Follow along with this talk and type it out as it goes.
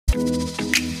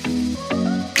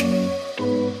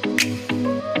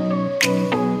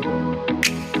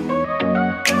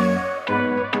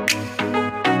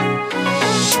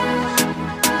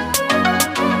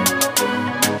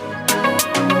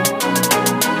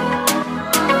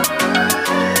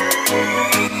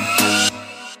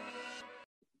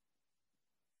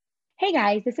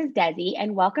guys, this is Desi,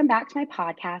 and welcome back to my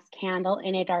podcast, Candle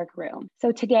in a Dark Room.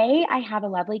 So today I have a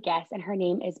lovely guest, and her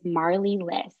name is Marley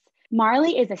Liss.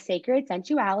 Marley is a sacred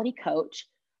sensuality coach,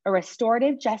 a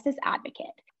restorative justice advocate.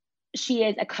 She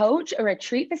is a coach, a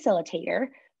retreat facilitator,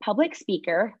 public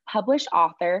speaker, published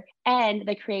author, and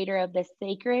the creator of the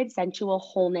Sacred Sensual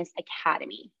Wholeness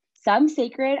Academy. Some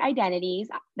sacred identities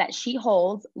that she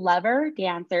holds: lover,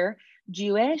 dancer,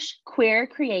 Jewish, queer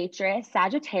creatress,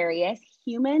 Sagittarius,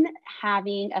 human,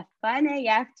 having a fun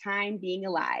AF time being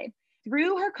alive.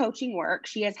 Through her coaching work,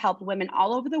 she has helped women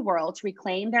all over the world to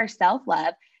reclaim their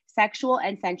self-love, sexual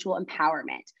and sensual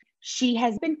empowerment. She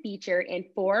has been featured in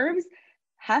Forbes,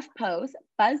 HuffPost,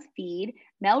 BuzzFeed,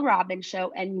 Mel Robbins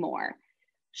Show, and more.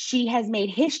 She has made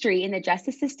history in the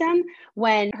justice system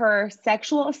when her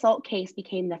sexual assault case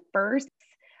became the first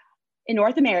in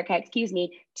North America,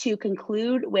 to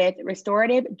conclude with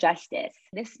restorative justice.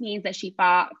 This means that she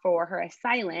fought for her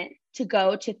assailant to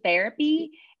go to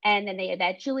therapy, and then they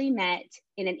eventually met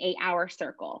in an 8-hour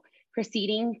circle,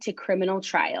 proceeding to criminal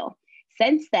trial.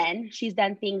 Since then, she's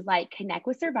done things like connect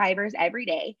with survivors every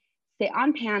day, sit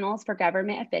on panels for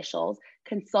government officials,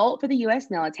 consult for the U.S.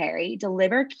 military,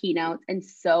 deliver keynotes, and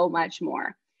so much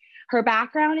more. Her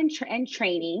background and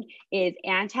training is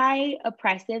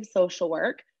anti-oppressive social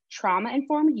work,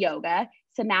 trauma-informed yoga,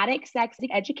 somatic sex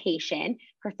education,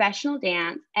 professional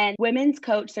dance, and women's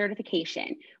coach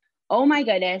certification. Oh my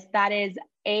goodness, that is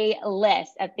a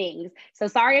list of things. So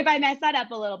sorry if I messed that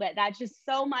up a little bit. That's just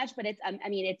so much, but it's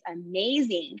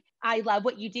amazing. I love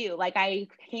what you do. Like, I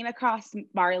came across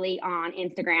Marley on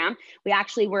Instagram. We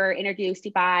actually were introduced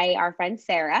by our friend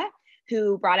Sarah,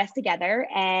 who brought us together,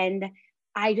 and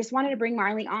I just wanted to bring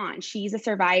Marley on. She's a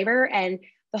survivor, and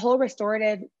the whole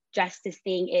restorative justice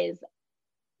thing is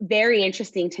very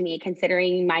interesting to me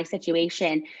considering my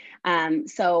situation.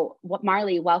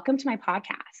 Marley, welcome to my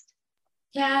podcast.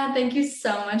 Yeah, thank you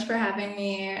so much for having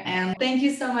me. And thank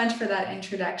you so much for that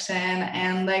introduction.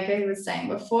 And like I was saying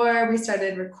before we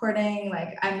started recording,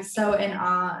 like, I'm so in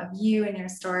awe of you and your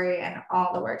story and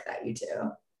all the work that you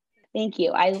do. Thank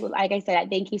you. Like I said,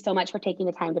 thank you so much for taking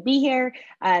the time to be here.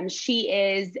 She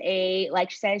is like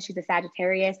she said, she's a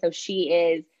Sagittarius. So she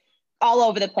is all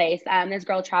over the place. This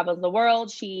girl travels the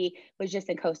world. She was just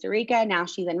in Costa Rica. Now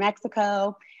she's in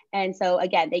Mexico. And so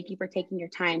again, thank you for taking your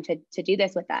time to do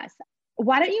this with us.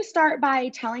 Why don't you start by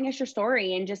telling us your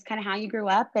story and just kind of how you grew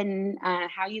up and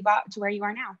how you got to where you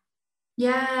are now?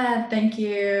 Yeah, thank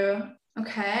you.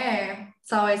 Okay.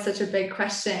 It's always such a big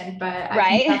question, but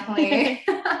right? I can definitely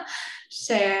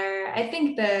share. I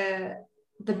think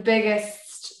the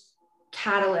biggest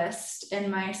catalyst in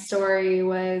my story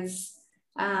was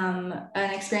an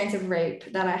experience of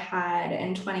rape that I had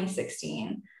in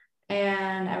 2016.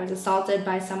 And I was assaulted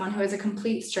by someone who was a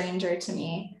complete stranger to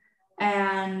me.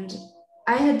 And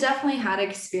I had definitely had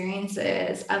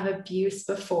experiences of abuse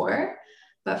before,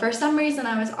 but for some reason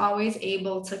I was always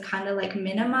able to kind of like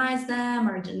minimize them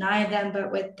or deny them.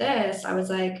 But with this, I was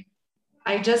like,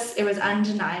 it was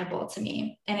undeniable to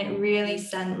me. And it really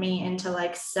sent me into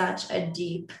like such a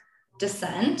deep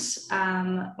descent,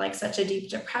 like such a deep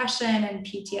depression and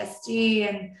PTSD.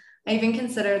 And I even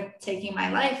considered taking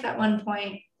my life at one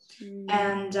point.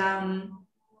 And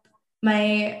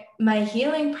my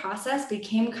healing process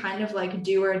became kind of like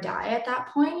do or die at that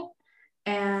point.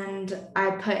 And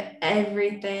I put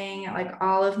everything, like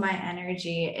all of my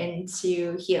energy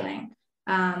into healing.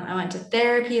 I went to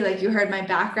therapy, like you heard my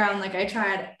background, like I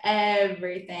tried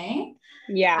everything.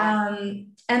 Yeah.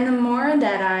 And the more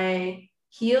that I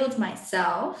healed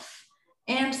myself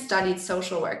and studied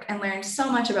social work and learned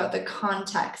so much about the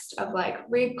context of like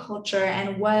rape culture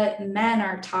and what men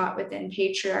are taught within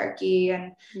patriarchy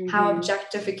and how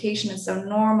objectification is so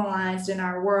normalized in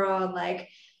our world, like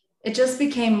it just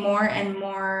became more and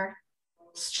more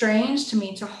strange to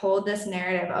me to hold this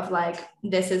narrative of like,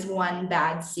 this is one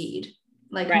bad seed,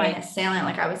 like my assailant.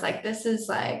 Like I was like, this is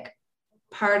like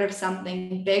part of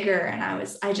something bigger. And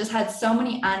I just had so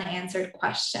many unanswered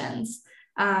questions,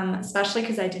 especially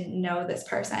because I didn't know this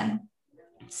person.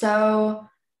 So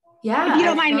yeah. If you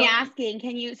don't mind me asking,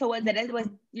 was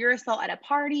your assault at a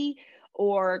party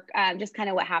or just kind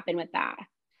of what happened with that?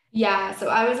 Yeah. So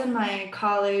I was in my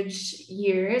college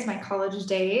years, my college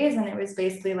days, and it was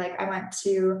basically like I went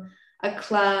to a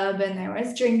club and there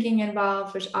was drinking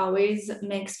involved, which always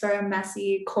makes for a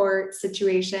messy court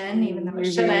situation, even though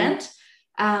it shouldn't.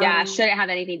 It shouldn't have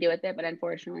anything to do with it, but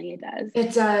unfortunately it does.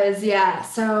 It does, yeah.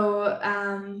 So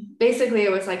basically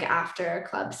it was like after a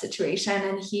club situation,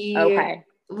 and he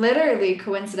literally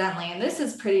coincidentally, and this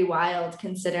is pretty wild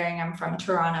considering I'm from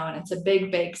Toronto and it's a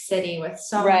big city with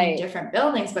so many different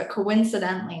buildings, but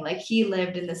coincidentally, like he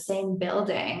lived in the same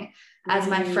building as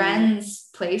my friend's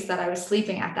place that I was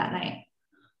sleeping at that night.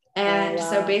 And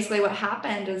so basically what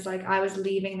happened is like I was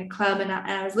leaving the club and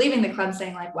I was leaving the club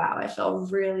saying like, wow, I feel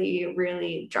really,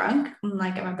 really drunk. And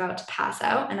like I'm about to pass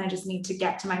out and I just need to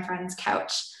get to my friend's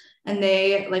couch. And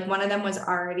they like, one of them was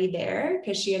already there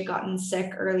because she had gotten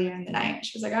sick earlier in the night.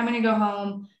 She was like, I'm going to go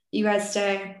home. You guys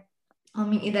stay. I'll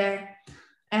meet you there.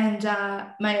 And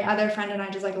my other friend and I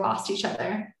just like lost each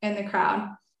other in the crowd.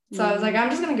 So I was like, I'm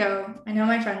just going to go. I know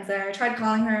my friend's there. I tried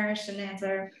calling her. She didn't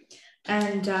answer.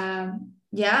 And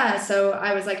yeah, so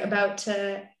I was like about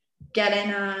to get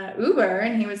in a Uber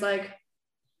and he was like,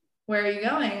 where are you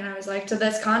going? And I was like, to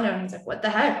this condo. And he's like, what the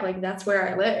heck? Like, that's where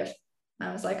I live. And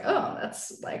I was like, oh,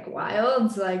 that's like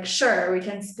wild. Like, sure, we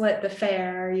can split the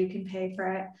fare. You can pay for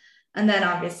it. And then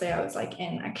obviously I was like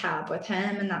in a cab with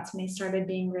him. And that's when he started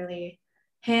being really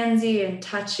handsy and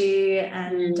touchy.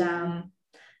 And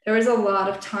there was a lot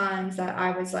of times that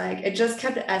I was like, it just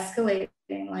kept escalating.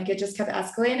 Like it just kept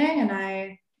escalating. And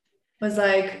I was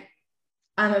like,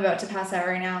 I'm about to pass out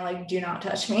right now. Like, do not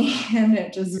touch me. And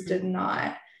it just he did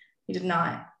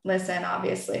not listen,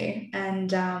 obviously.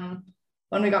 And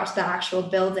when we got to the actual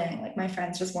building, like my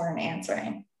friends just weren't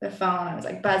answering the phone. I was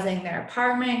like buzzing their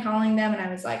apartment, calling them. And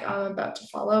I was like, oh, I'm about to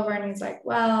fall over. And he's like,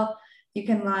 well, you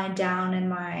can lie down in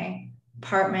my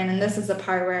apartment. And this is the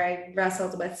part where I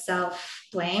wrestled with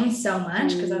self-blame so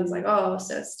much because I was like, oh,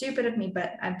 so stupid of me.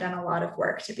 But I've done a lot of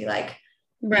work to be like,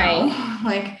 right. No.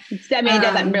 Like, I mean, it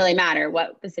doesn't really matter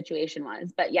what the situation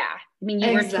was, but yeah, I mean,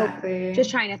 you were just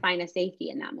trying to find a safety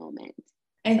in that moment.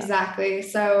 Exactly.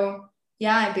 So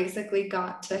yeah, I basically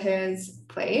got to his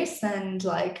place and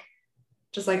like,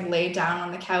 just like laid down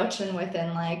on the couch. And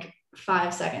within like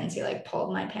 5 seconds, he like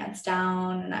pulled my pants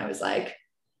down and I was like,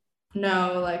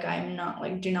 no, like I'm not,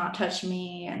 like, do not touch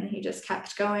me. And he just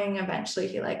kept going. Eventually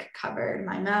he like covered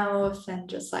my mouth and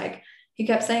just like, he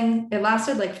kept saying, it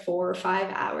lasted like 4 or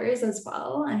 5 hours as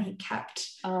well. And he kept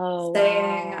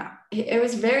saying, it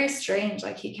was very strange.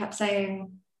 Like he kept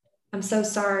saying, I'm so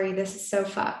sorry. This is so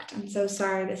fucked. I'm so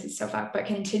sorry. This is so fucked, but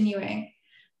continuing.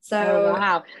 So,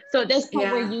 wow. So at this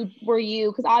point, were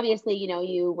you, because obviously, you know,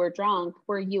 you were drunk,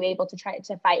 were you able to try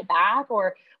to fight back,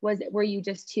 or were you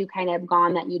just too kind of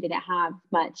gone that you didn't have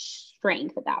much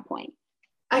strength at that point?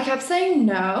 I kept saying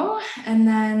no. And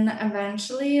then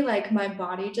eventually like my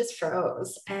body just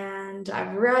froze, and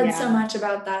I've read so much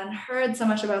about that and heard so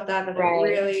much about that, but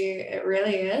it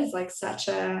really is like such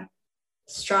a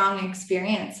strong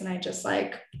experience. And I just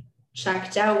like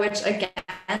checked out, which again,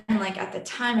 like at the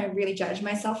time I really judged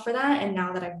myself for that. And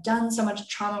now that I've done so much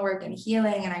trauma work and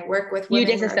healing and I work with women,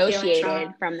 you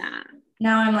disassociated from that.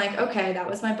 Now I'm like, okay, that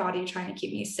was my body trying to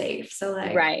keep me safe. So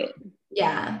like,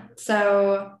 yeah.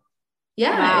 So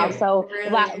yeah. Wow. So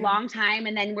really long time.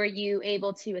 And then were you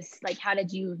able to, like, how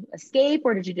did you escape,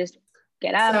 or did you just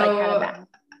get up? So, like, how did that?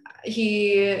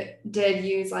 He did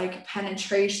use like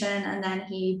penetration, and then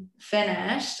he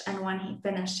finished. And when he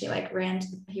finished, he like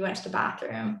he went to the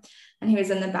bathroom, and he was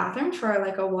in the bathroom for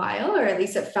like a while, or at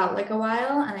least it felt like a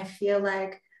while. And I feel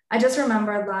like I just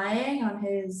remember lying on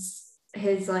his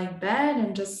like bed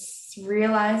and just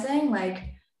realizing, like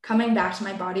coming back to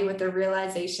my body with the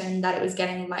realization that it was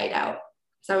getting light out.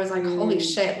 So I was like, holy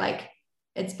shit, like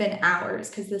it's been hours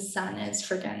because the sun is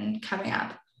freaking coming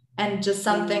up. And just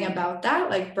something about that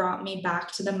like brought me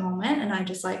back to the moment. And I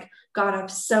just like got up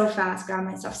so fast, grabbed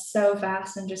myself so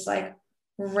fast, and just like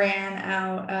ran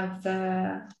out of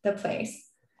the place.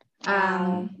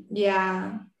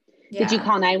 Yeah. Did you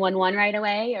call 911 right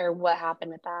away, or what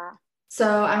happened with that?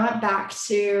 So I went back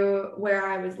to where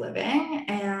I was living,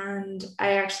 and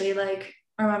I actually like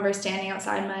remember standing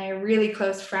outside my really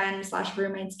close friend /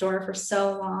 roommate's door for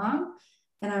so long.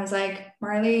 And I was like,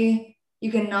 Marley, you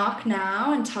can knock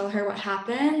now and tell her what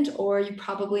happened, or you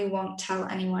probably won't tell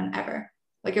anyone ever.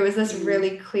 Like it was this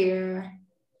really clear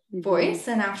voice.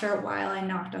 And after a while I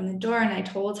knocked on the door and I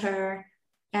told her,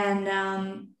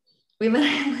 and we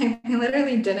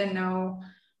literally didn't know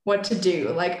what to do.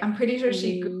 Like I'm pretty sure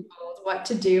she Googled what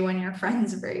to do when your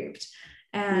friend's raped.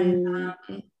 And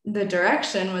the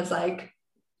direction was like,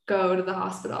 go to the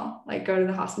hospital.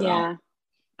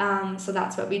 So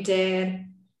that's what we did.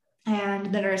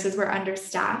 And the nurses were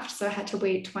understaffed, so I had to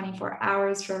wait 24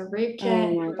 hours for a rape kit.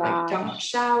 Oh my gosh. Like, don't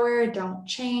shower, don't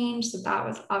change. So that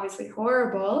was obviously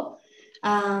horrible.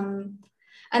 And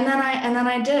then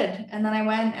I did. And then I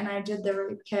went and I did the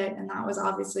rape kit, and that was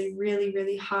obviously really,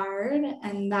 really hard.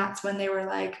 And that's when they were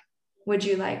like, would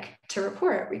you like to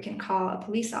report? We can call a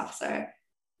police officer.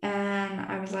 And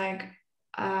I was like,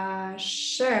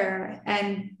 sure.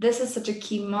 And this is such a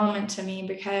key moment to me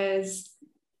because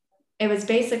it was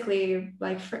basically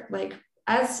like,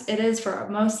 as it is for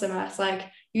most of us, like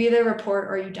you either report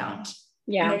or you don't.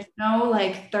 Yeah. And there's no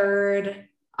like third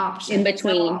option. In There's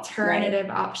between. no alternative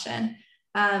option.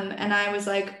 And I was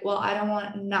like, well, I don't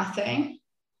want nothing.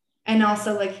 And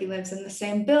also like he lives in the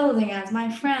same building as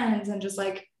my friends, and just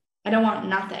like, I don't want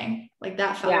nothing. Like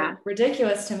that felt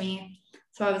ridiculous to me.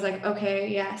 So I was like, okay,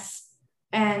 yes.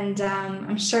 And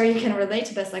I'm sure you can relate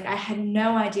to this. Like I had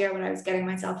no idea what I was getting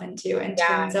myself into in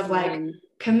terms of like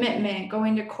commitment,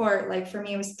 going to court. Like for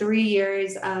me, it was 3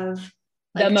 years of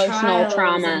like the emotional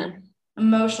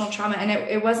trauma. And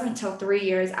it wasn't until 3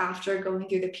 years after going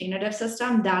through the punitive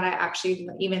system that I actually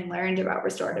even learned about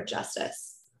restorative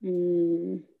justice.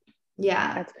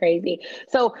 Yeah. That's crazy.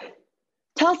 So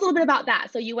tell us a little bit about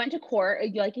that. So you went to court,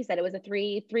 like you said, it was a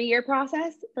three-year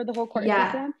process for the whole court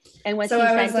system. And was he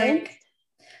sentenced?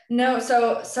 No,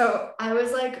 so I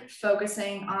was like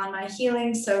focusing on my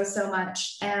healing so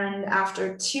much. And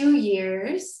after 2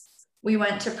 years, we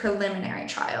went to preliminary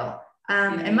trial.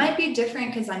 It might be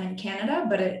different because I'm in Canada,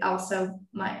 but it also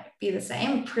might be the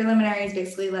same. Preliminary is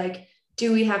basically like,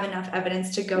 do we have enough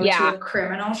evidence to go to a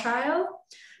criminal trial?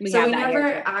 We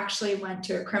never actually went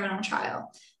to a criminal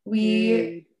trial.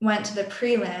 We went to the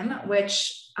prelim,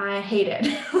 which I hated.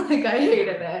 Like I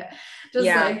hated it.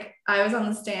 Like I was on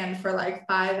the stand for like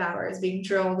 5 hours being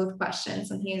drilled with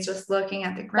questions, and he's just looking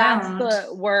at the ground. That's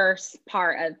the worst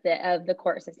part of the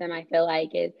court system, I feel like,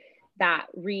 is that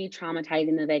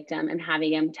re-traumatizing the victim and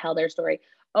having them tell their story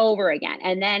over again,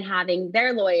 and then having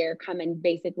their lawyer come and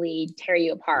basically tear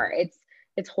you apart.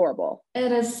 It's horrible.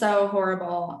 It is so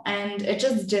horrible. And it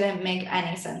just didn't make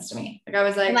any sense to me. Like I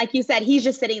was like, and like you said, he's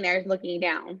just sitting there looking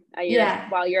down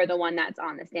while you're the one that's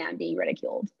on the stand being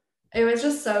ridiculed. It was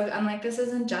just I'm like, this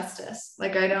isn't justice.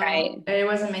 Like it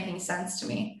wasn't making sense to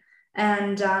me.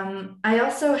 And I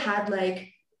also had like,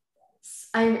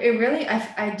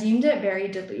 I deemed it very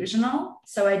delusional.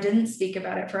 So I didn't speak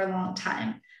about it for a long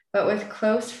time. But with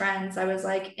close friends, I was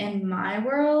like, in my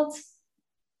world,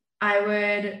 I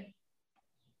would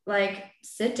like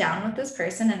sit down with this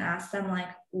person and ask them like,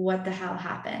 what the hell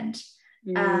happened?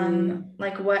 I've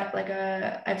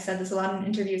said this a lot in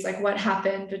interviews, like what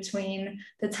happened between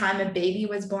the time a baby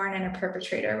was born and a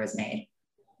perpetrator was made.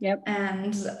 Yep.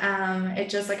 And it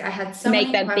just like, I had so many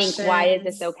questions. Make them think, why is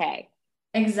this okay?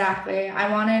 Exactly.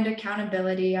 I wanted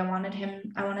accountability. I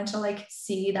wanted to like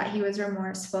see that he was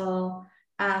remorseful.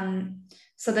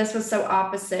 So this was so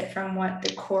opposite from what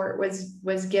the court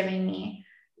was giving me.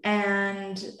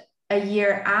 And a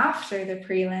year after the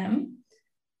prelim,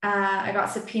 I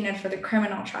got subpoenaed for the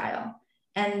criminal trial.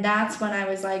 And that's when I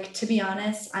was like, to be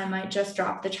honest, I might just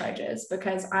drop the charges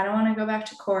because I don't want to go back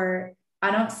to court.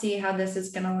 I don't see how this is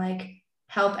going to like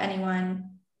help anyone.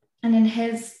 And in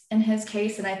his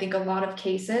case, and I think a lot of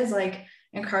cases, like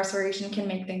incarceration can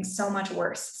make things so much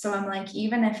worse. So I'm like,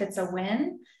 even if it's a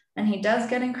win and he does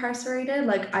get incarcerated,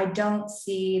 like I don't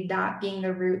see that being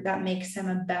the route that makes him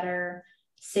a better,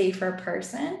 safer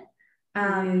person.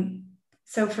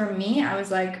 So for me, I was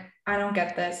like, I don't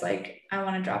get this. Like, I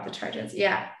want to drop the charges.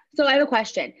 Yeah. So I have a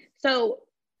question. So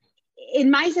in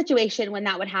my situation, when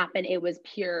that would happen, it was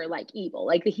pure like evil,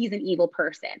 like he's an evil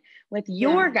person. With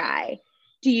your guy,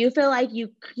 do you feel like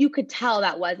you could tell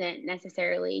that wasn't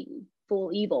necessarily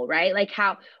full evil, right? Like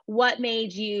what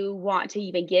made you want to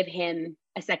even give him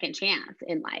a second chance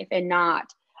in life and not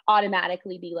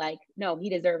automatically be like, no, he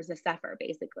deserves to suffer,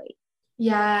 basically?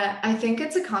 Yeah, I think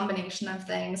it's a combination of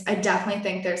things. I definitely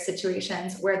think there's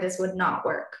situations where this would not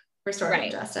work,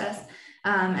 restorative justice.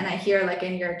 And I hear like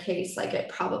in your case, like it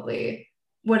probably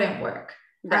wouldn't work.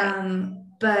 Right.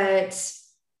 But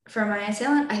for my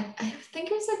assailant, I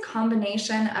think it was a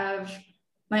combination of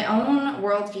my own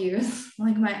worldviews,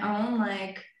 like my own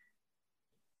like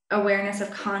awareness of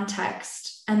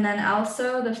context. And then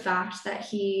also the fact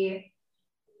that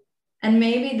and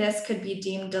maybe this could be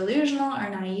deemed delusional or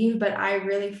naive, but I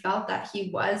really felt that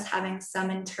he was having some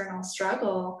internal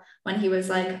struggle when he was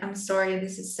like, I'm sorry,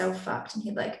 this is so fucked. And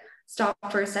he'd like stop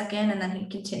for a second and then he'd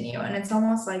continue. And it's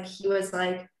almost like he was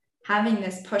like having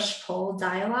this push-pull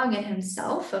dialogue in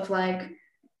himself of like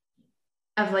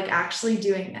actually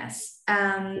doing this.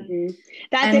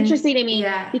 That's interesting to me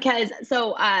because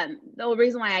the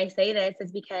reason why I say this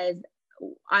is because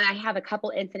I have a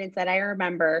couple incidents that I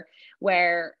remember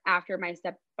where after my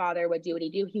stepfather would do what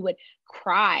he would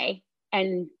cry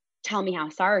and tell me how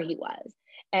sorry he was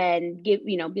and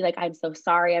be like, I'm so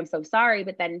sorry.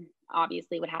 But then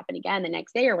obviously it would happen again the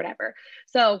next day or whatever.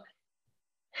 So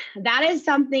that is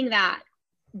something that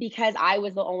because I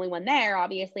was the only one there,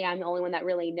 obviously I'm the only one that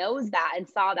really knows that and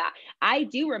saw that. I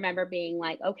do remember being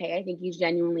like, okay, I think he's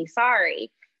genuinely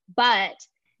sorry. But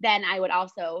then I would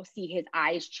also see his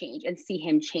eyes change and see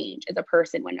him change as a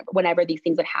person whenever these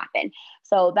things would happen.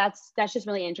 So that's just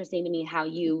really interesting to me how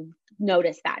you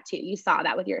noticed that too. You saw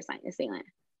that with your assailant.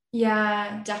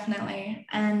 Yeah, definitely.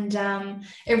 And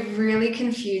it really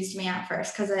confused me at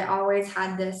first because I always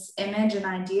had this image and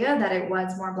idea that it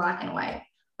was more black and white.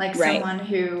 Like Right. someone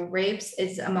who rapes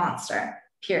is a monster,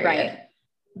 period. Right.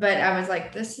 But I was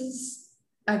like, this is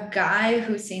a guy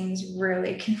who seems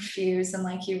really confused and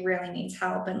like he really needs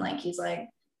help. And like he's like,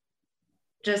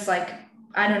 just like,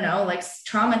 I don't know, like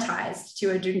traumatized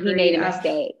to a degree He made a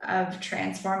mistake. of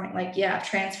transforming, like, yeah,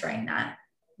 transferring that.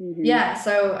 Mm-hmm. Yeah.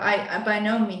 So I by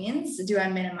no means do I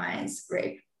minimize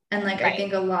rape. And like, Right. I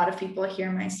think a lot of people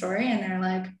hear my story and they're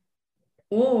like,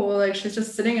 oh, like she's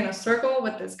just sitting in a circle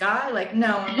with this guy. Like,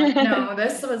 no, I'm like, no,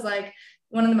 this was like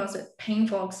one of the most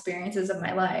painful experiences of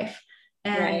my life.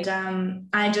 And Right.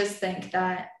 I just think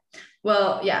that,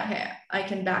 well, yeah, I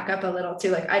can back up a little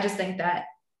too. Like, I just think that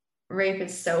rape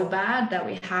is so bad that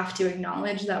we have to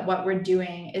acknowledge that what we're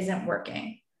doing isn't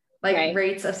working. Like Right.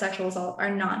 rates of sexual assault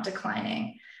are not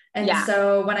declining. And Yeah.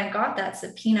 so when I got that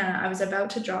subpoena, I was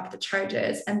about to drop the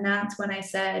charges. And that's when I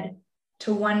said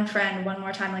to one friend one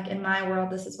more time, like, in my world,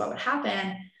 this is what would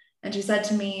happen. And she said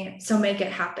to me, so make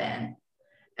it happen.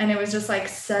 And it was just like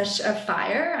such a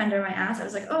fire under my ass. I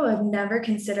was like, oh, I've never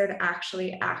considered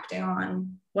actually acting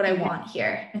on what I want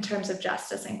here in terms of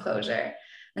justice and closure.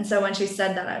 And so when she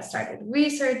said that, I started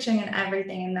researching and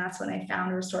everything. And that's when I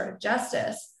found restorative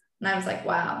justice. And I was like,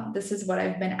 wow, this is what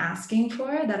I've been asking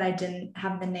for that I didn't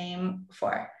have the name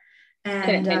for.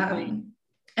 And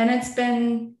it's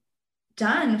been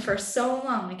done for so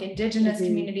long, like Indigenous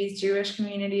communities, Jewish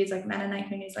communities, like Mennonite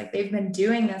communities, like they've been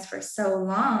doing this for so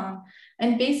long.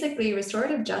 And basically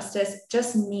restorative justice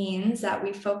just means that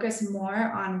we focus more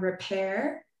on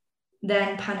repair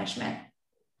than punishment.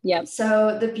 Yep.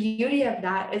 So the beauty of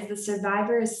that is the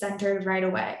survivor is centered right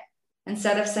away.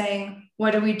 Instead of saying,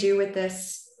 what do we do with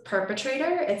this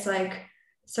perpetrator? It's like,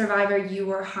 survivor, you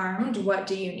were harmed. What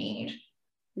do you need?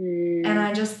 And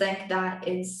I just think that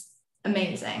is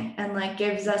amazing and like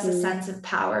gives us a sense of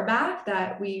power back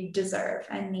that we deserve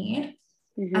and need.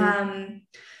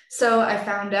 So I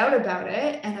found out about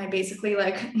it and I basically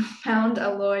like found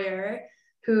a lawyer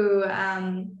who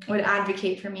would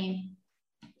advocate for me.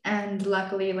 And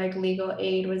luckily, like legal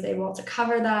aid was able to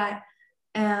cover that.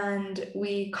 And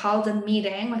we called a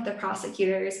meeting with the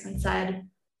prosecutors and said,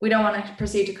 we don't want to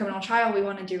proceed to criminal trial. We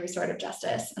want to do restorative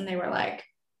justice. And they were like,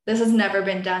 this has never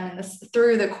been done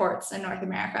through the courts in North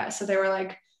America. So they were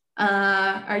like,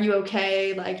 are you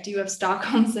okay? Like, do you have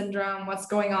Stockholm syndrome? What's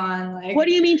going on? Like, what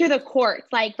do you mean to the courts?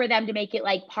 Like for them to make it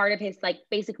like part of his, like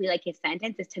basically like his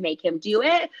sentence is to make him do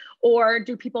it? Or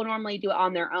do people normally do it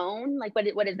on their own? Like what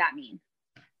does that mean?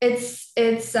 It's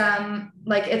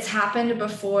like it's happened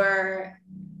before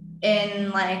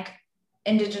in like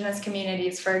Indigenous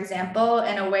communities, for example,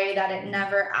 in a way that it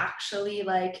never actually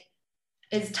like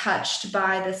is touched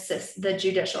by the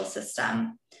judicial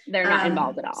system. They're not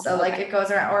involved at all. So like it goes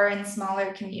around, or in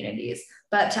smaller communities,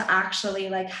 but to actually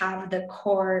like have the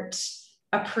court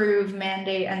approve,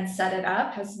 mandate, and set it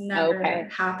up has never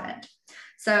happened.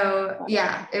 So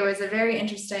yeah, it was a very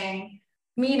interesting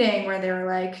meeting where they were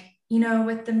like, you know,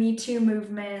 with the Me Too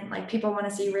movement, like people want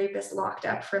to see rapists locked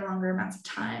up for longer amounts of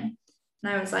time.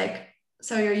 And I was like,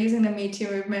 so you're using the Me Too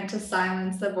movement to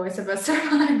silence the voice of a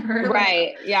survivor?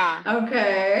 Right. Yeah.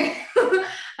 Okay.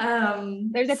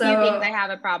 There's a few things I have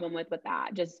a problem with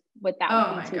that, just with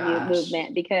that Me Too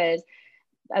movement because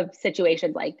of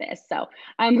situations like this. So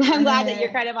I'm glad that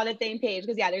you're kind of on the same page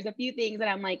because yeah, there's a few things that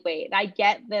I'm like, wait, I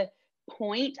get the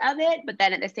point of it, but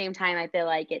then at the same time, I feel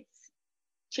like it's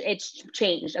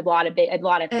changed a lot of things.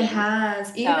 It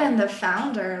has. Even the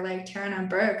founder, like Tarana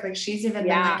Burke, like she's even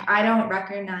been like, I don't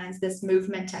recognize this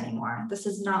movement anymore. This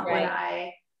is not what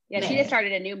I made. She just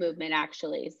started a new movement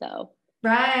actually. So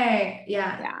right.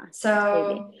 Yeah.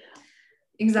 So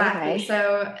exactly.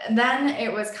 So then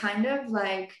it was kind of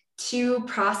like two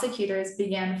prosecutors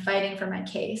began fighting for my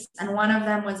case. And one of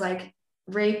them was like,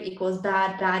 rape equals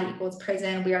bad, bad equals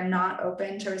prison. We are not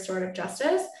open to restorative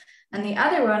justice. And the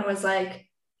other one was like,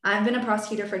 I've been a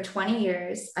prosecutor for 20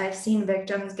 years. I've seen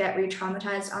victims get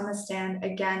re-traumatized on the stand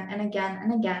again and again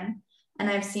and again.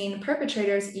 And I've seen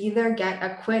perpetrators either get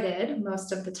acquitted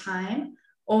most of the time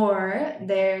or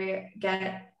they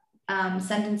get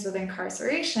sentenced with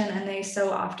incarceration and they so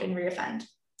often reoffend.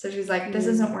 So she's like, this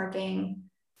isn't working.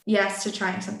 Yes, to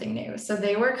trying something new. So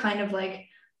they were kind of like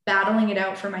battling it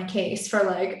out for my case for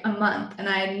like a month, and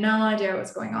I had no idea what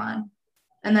was going on.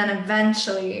 And then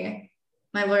eventually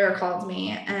my lawyer called me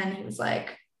and he was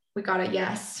like, we got a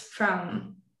yes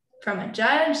from a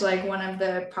judge. Like one of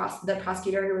the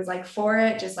prosecutor who was like for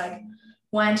it just like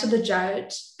went to the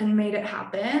judge and made it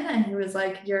happen. And he was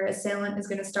like, your assailant is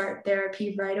going to start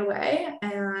therapy right away.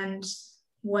 And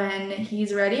when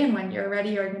he's ready and when you're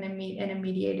ready, you're going to meet in a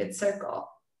mediated circle.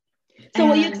 So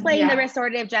will you explain the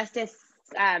restorative justice,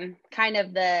 kind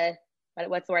of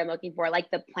what's the word I'm looking for?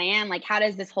 Like the plan, like how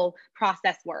does this whole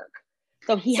process work?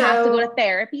 So he has to go to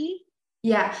therapy?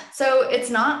 Yeah. So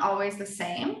it's not always the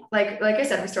same. Like I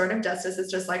said, restorative justice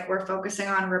is just like we're focusing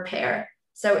on repair.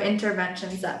 So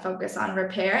interventions that focus on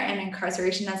repair and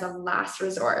incarceration as a last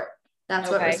resort.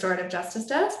 That's what restorative justice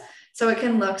does. So it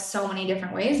can look so many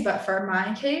different ways. But for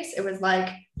my case, it was like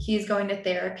he's going to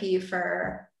therapy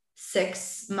for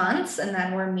 6 months and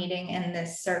then we're meeting in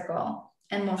this circle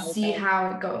and we'll see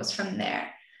how it goes from there.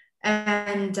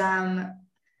 And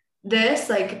this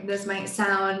might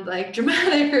sound like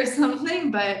dramatic or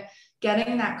something, but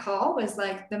getting that call was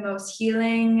like the most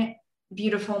healing,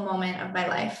 beautiful moment of my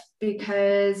life,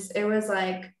 because it was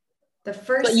like the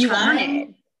first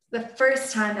time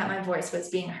that my voice was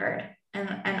being heard and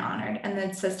honored. And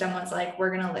the system was like,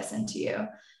 we're going to listen to you.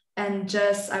 And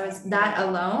I was that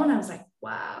alone. I was like,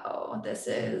 wow, this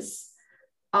is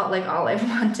all I've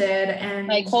wanted. And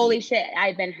like, holy shit,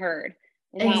 I've been heard.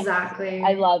 Exactly.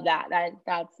 I love that.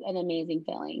 That's an amazing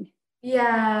feeling.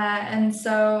 Yeah. And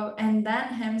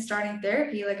then him starting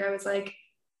therapy, like I was like,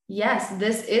 yes,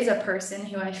 this is a person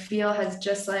who I feel has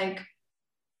just like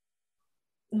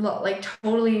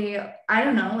totally, I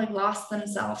don't know, like lost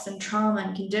themselves in trauma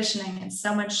and conditioning and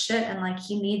so much shit. And like,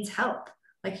 he needs help.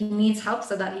 Like he needs help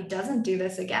so that he doesn't do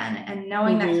this again. And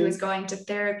knowing that he was going to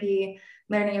therapy,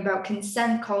 learning about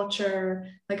consent culture,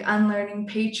 like unlearning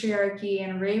patriarchy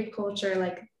and rape culture,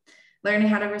 like learning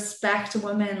how to respect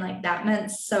women, like that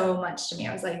meant so much to me.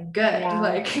 I was like, good,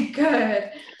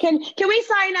 good. Can we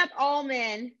sign up all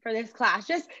men for this class?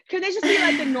 Could this just be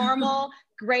like a normal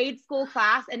grade school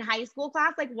class and high school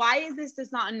class? Like, why is this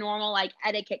just not a normal like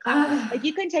etiquette class? Like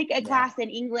you can take a class in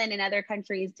England and other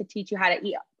countries to teach you how to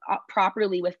eat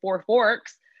properly with 4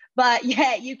 forks, but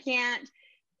yet you can't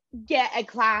get a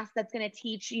class that's going to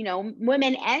teach,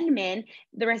 women and men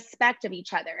the respect of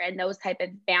each other and those type of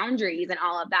boundaries and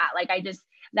all of that. Like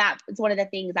that's one of the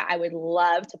things that I would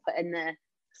love to put in the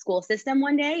school system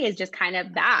one day, is just kind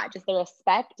of that, just the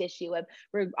respect issue of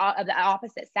the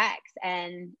opposite sex.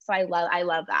 And so I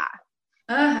love that.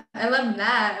 I love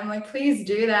that. I'm like, please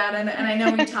do that. And I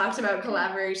know we talked about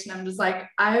collaboration. I'm just like,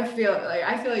 I feel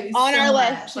like on our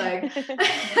list, like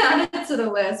add it to the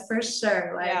list for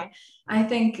sure. Like, I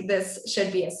think this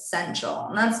should be essential.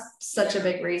 And that's such a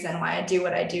big reason why I do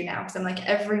what I do now. Cause I'm like,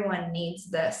 everyone needs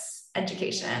this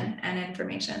education and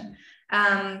information.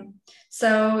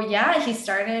 So yeah, he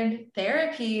started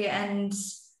therapy and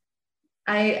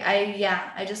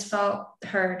I just felt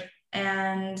heard.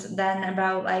 And then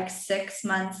about like 6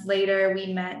 months later,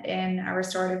 we met in a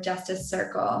restorative justice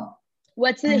circle.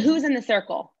 Who's in the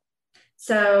circle?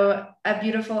 So a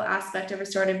beautiful aspect of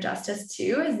restorative justice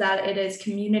too is that it is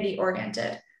community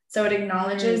oriented. So it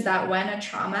acknowledges that when a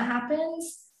trauma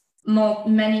happens,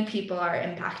 many people are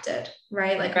impacted,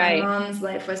 right? Like my mom's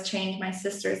life was changed, my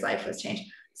sister's life was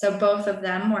changed. So both of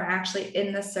them were actually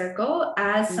in the circle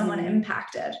as someone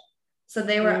impacted. So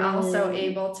they were also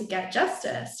able to get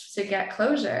justice, to get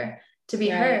closure, to be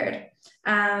heard.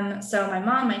 So my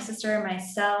mom, my sister,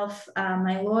 myself,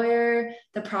 my lawyer,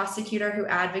 the prosecutor who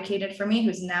advocated for me,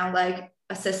 who's now like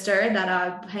a sister that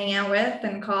I hang out with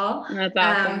and call. That's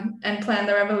awesome. And plan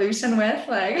the revolution with,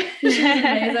 like, she's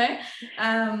amazing.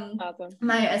 Awesome.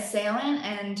 My assailant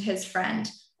and his friend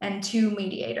and 2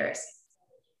 mediators.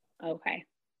 Okay.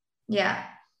 Yeah.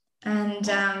 And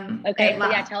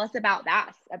tell us about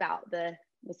that, about the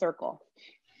circle.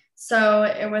 So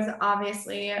it was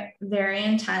obviously very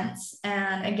intense.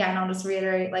 And again, I'll just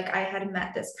reiterate, like I had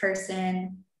met this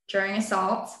person during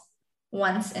assault,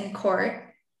 once in court,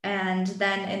 and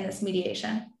then in this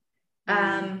mediation.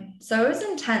 So it was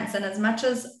intense. And as much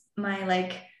as my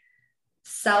like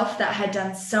self that had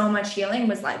done so much healing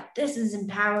was like, this is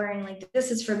empowering, like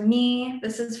this is for me,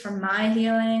 this is for my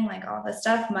healing, like all this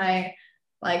stuff, my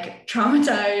like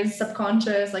traumatized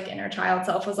subconscious like inner child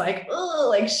self was like, oh,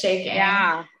 like shaking.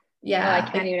 Well, I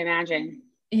can't even imagine.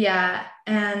 Yeah.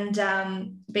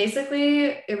 And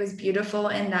basically it was beautiful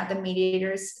in that the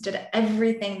mediators did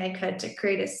everything they could to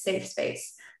create a safe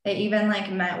space. They even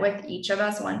like met with each of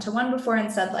us one-to-one before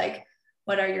and said like,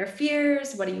 what are your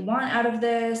fears? What do you want out of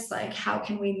this? Like, how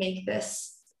can we make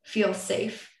this feel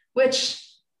safe? Which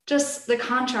just the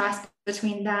contrast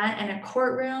between that and a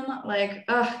courtroom, like,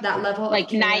 that level of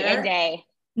care. Night and day.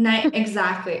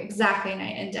 Exactly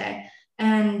night and day.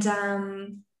 And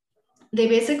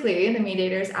the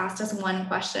mediators asked us one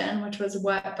question, which was,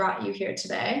 what brought you here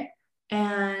today?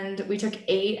 And we took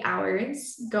 8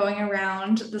 hours going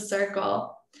around the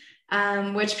circle,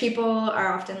 which people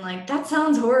are often like, that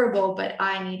sounds horrible, but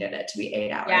I needed it to be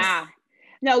 8 hours. Yeah.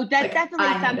 No, that's definitely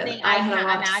something I can't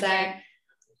imagine. I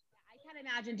can't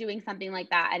imagine doing something like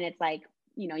that. And it's like,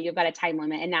 you've got a time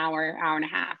limit, an hour, hour and a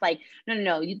half. Like,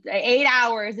 no. 8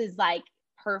 hours is like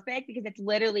perfect, because it's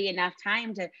literally enough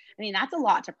time that's a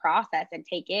lot to process and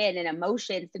take in, and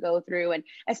emotions to go through. And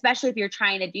especially if you're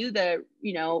trying to do the,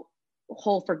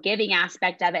 whole forgiving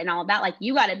aspect of it and all of that, like,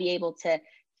 you got to be able to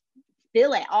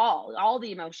feel it all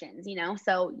the emotions,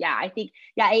 So yeah, I think,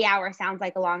 8 hours sounds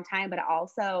like a long time, but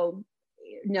also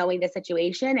knowing the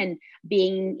situation and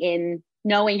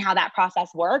knowing how that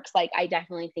process works, like, I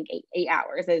definitely think 8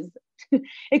 hours is,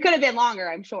 it could have been longer,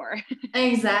 I'm sure.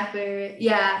 Exactly.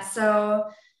 Yeah. So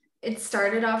it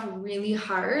started off really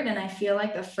hard, and I feel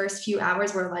like the first few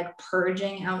hours were like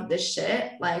purging out the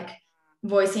shit, like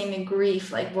voicing the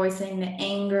grief, like voicing the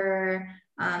anger,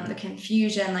 the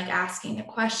confusion, like asking the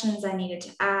questions I needed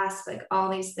to ask, like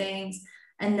all these things.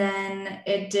 And then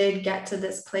it did get to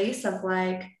this place of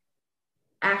like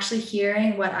actually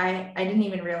hearing what I didn't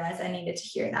even realize I needed to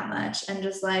hear that much, and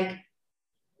just like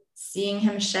seeing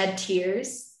him shed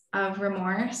tears of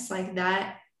remorse, like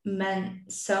that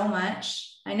meant so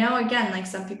much. I know, again, like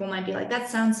some people might be like, that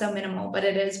sounds so minimal, but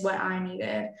it is what I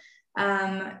needed.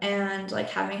 And like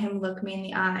having him look me in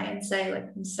the eye and say, like,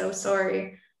 I'm so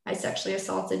sorry I sexually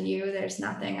assaulted you. There's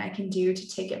nothing I can do to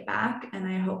take it back. And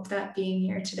I hope that being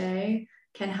here today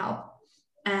can help.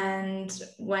 And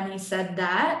when he said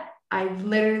that, I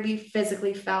literally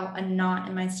physically felt a knot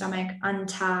in my stomach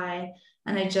untie.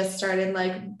 And I just started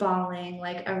like bawling,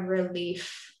 like a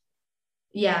relief.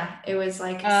 Yeah, it was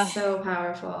like so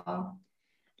powerful.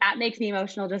 That makes me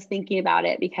emotional just thinking about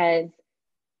it, because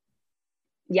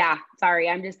sorry,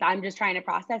 I'm just trying to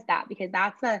process that, because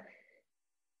that's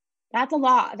a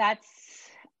lot. That's,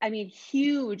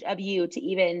 huge of you to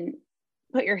even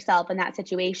put yourself in that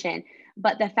situation.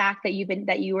 But the fact that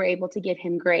you were able to give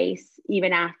him grace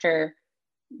even after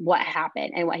what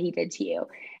happened and what he did to you.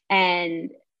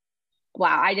 And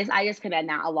wow, I just commend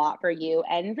that a lot for you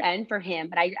and for him.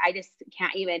 But I just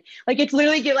can't even, like, it's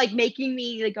literally like making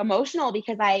me like emotional,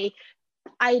 because I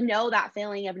know that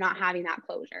feeling of not having that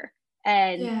closure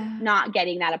and not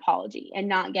getting that apology and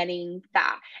not getting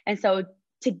that. And so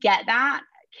to get that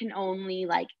can only,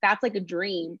 like, that's like a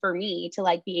dream for me to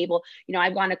like be able,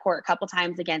 I've gone to court a couple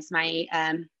times against my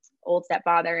old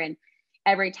stepfather, and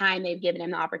every time they've given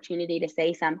him the opportunity to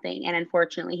say something, and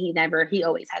unfortunately he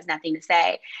always has nothing to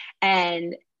say.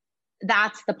 And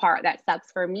that's the part that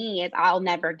sucks for me, is I'll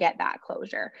never get that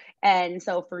closure. And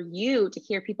so for you to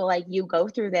hear people like you go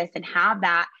through this and have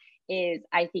that is,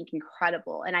 I think,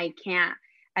 incredible. And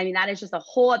that is just a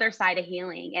whole other side of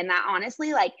healing. And that,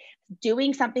 honestly, like,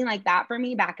 doing something like that for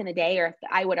me back in the day, or if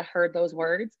I would have heard those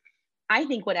words, I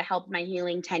think would have helped my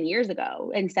healing 10 years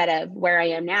ago, instead of where I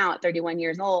am now at 31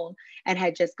 years old and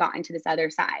had just gotten to this other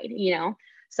side,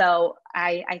 So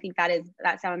I think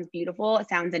that sounds beautiful. It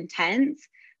sounds intense.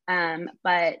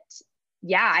 But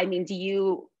yeah, do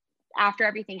you, after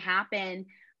everything happened,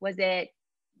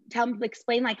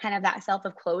 explain like kind of that self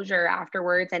of closure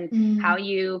afterwards, and how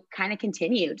you kind of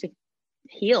continue to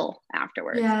heal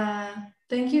afterwards? Yeah,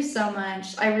 thank you so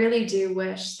much. I really do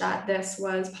wish that this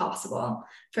was possible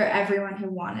for everyone who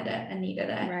wanted it and needed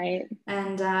it. Right.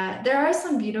 And there are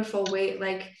some beautiful ways,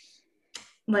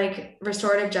 like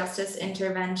restorative justice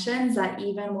interventions that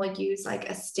even will use like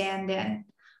a stand-in,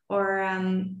 or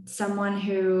someone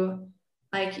who,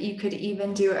 like, you could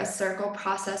even do a circle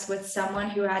process with someone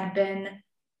who had been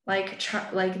like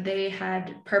they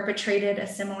had perpetrated a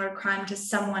similar crime to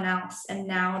someone else, and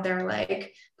now they're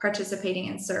like participating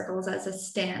in circles as a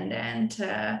stand-in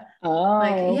to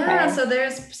so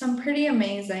there's some pretty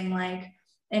amazing like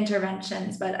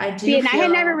interventions. But I do and I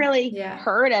had never really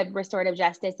heard of restorative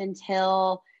justice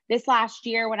until this last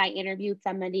year, when I interviewed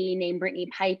somebody named Brittany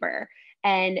Piper,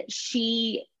 and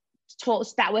she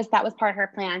told that was part of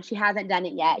her plan. She hasn't done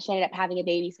it yet. She ended up having a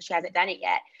baby, so she hasn't done it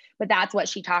yet. But that's what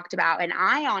she talked about. And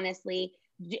I honestly,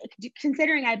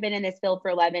 considering I've been in this field for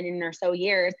 11 or so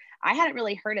years, I hadn't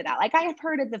really heard of that. Like, I have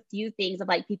heard of a few things of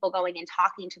like people going and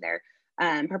talking to their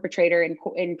perpetrator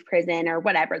in prison, or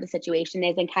whatever the situation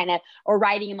is, and kind of, or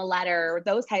writing him a letter, or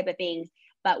those type of things.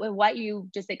 But with what you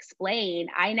just explained,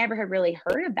 I never had really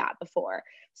heard of that before.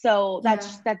 So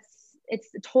it's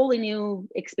a totally new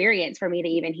experience for me to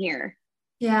even hear.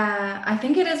 Yeah, I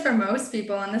think it is for most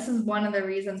people. And this is one of the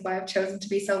reasons why I've chosen to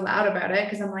be so loud about it.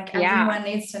 Cause I'm like, Yeah. everyone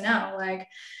needs to know. Like,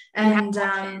 You have and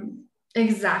options.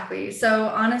 exactly. So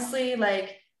honestly,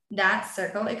 like that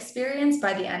circle experience,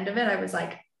 by the end of it, I was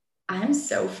like, I'm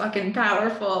so fucking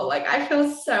powerful. Like I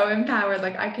feel so empowered.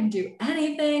 Like I can do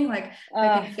anything. Like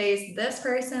I can face this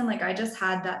person. Like I just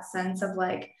had that sense of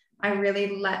like, I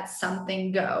really let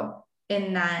something go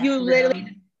in that You literally,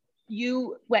 room.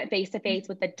 you went face to face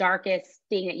with the darkest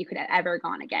thing that you could have ever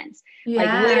gone against. Like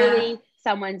Yeah. literally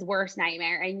someone's worst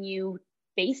nightmare, and you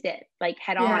faced it like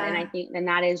head on. And I Yeah. think then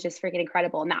that is just freaking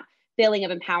incredible. And that feeling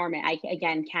of empowerment, I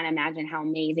again can't imagine how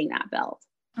amazing that felt.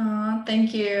 Oh,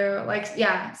 thank you. Like,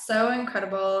 yeah, so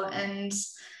incredible. And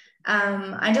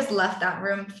I just left that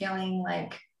room feeling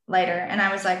like lighter. And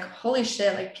I was like, holy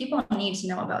shit, like people need to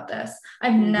know about this.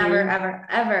 I've never, Mm-hmm. ever,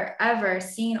 ever, ever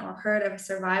seen or heard of a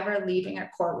survivor leaving a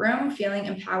courtroom feeling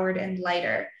empowered and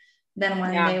lighter than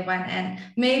when Yeah. they went in.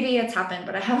 Maybe it's happened,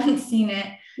 but I haven't seen it.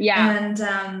 Yeah.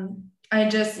 And I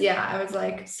just, yeah, I was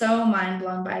like so mind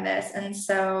blown by this. And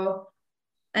so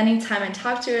anytime I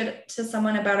talked to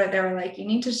someone about it, they were like, you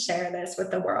need to share this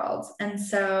with the world. And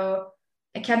so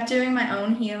I kept doing my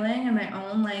own healing and my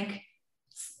own like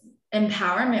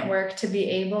empowerment work to be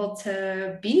able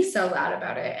to be so loud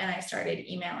about it. And I started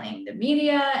emailing the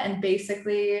media, and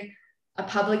basically a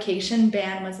publication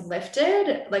ban was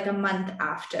lifted like a month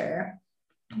after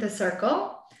the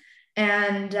circle.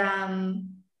 And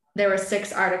there were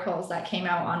 6 articles that came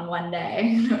out on one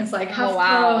day. It was like Oh,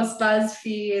 wow. HuffPost,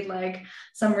 BuzzFeed, like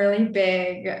some really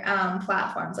big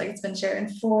platforms. Like it's been shared in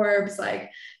Forbes, like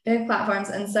big platforms.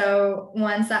 And so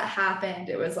once that happened,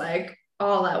 it was like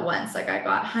all at once. Like I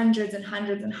got hundreds and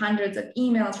hundreds and hundreds of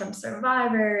emails from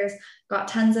survivors, got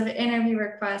tons of interview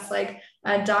requests. Like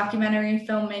a documentary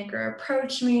filmmaker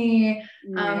approached me.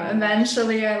 Oh my gosh.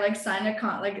 Eventually I like signed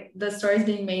like the story's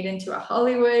being made into a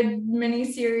Hollywood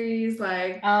miniseries.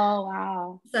 Like, Oh,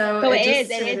 wow. so So it it just is,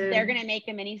 they're started. going to make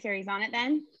a mini series on it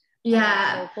then? Oh, that's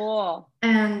Yeah. so cool.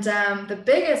 And the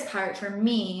biggest part for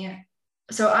me,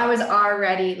 so I was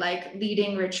already like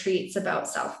leading retreats about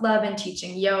self-love and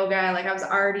teaching yoga. Like I was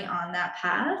already on that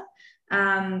path.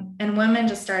 And women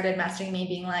just started messaging me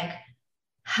being like,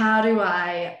 how do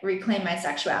I reclaim my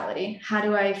sexuality? How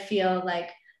do I feel like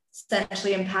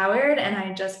essentially empowered? And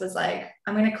I just was like,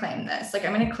 I'm going to claim this. Like,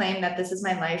 I'm going to claim that this is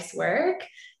my life's work.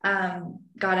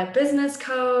 Got a business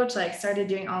coach, like started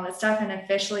doing all this stuff, and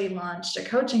officially launched a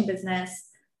coaching business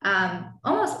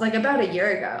almost like about a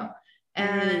year ago.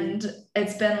 Mm-hmm. And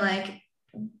it's been like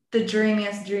the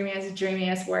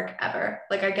dreamiest work ever.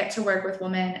 Like I get to work with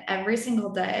women every single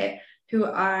day who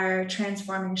are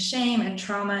transforming shame and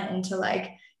trauma into like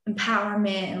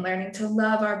empowerment and learning to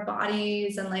love our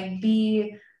bodies and like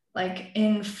be like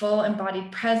in full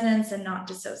embodied presence and not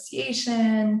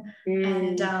dissociation,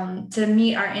 and Mm. to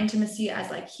meet our intimacy as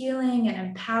like healing and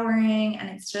empowering. And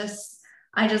it's just,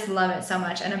 I just love it so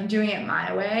much, and I'm doing it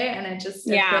my way, and it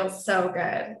Yeah. feels so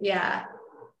good. Yeah.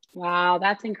 Wow,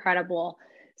 that's incredible.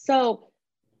 So,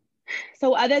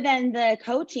 so other than the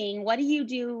coaching, what do you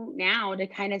do now to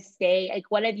kind of stay, like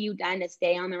what have you done to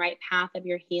stay on the right path of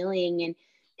your healing and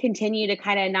continue to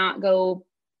kind of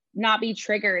not be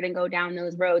triggered and go down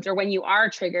those roads? Or when you are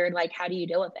triggered, like how do you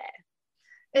deal with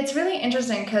it? It's really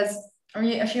interesting because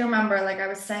if you remember, like I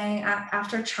was saying,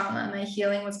 after trauma, my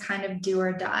healing was kind of do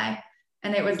or die.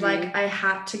 And it was Mm-hmm. like I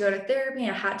had to go to therapy,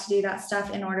 I had to do that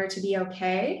stuff in order to be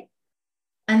okay.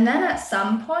 And then at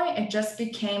some point, it just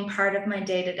became part of my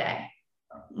day to day.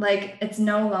 Like it's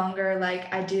no longer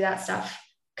like I do that stuff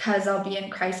because I'll be in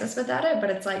crisis without it, but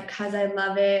it's like because I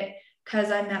love it,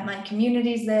 because I met my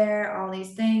communities there, all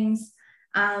these things.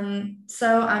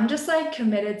 So I'm just like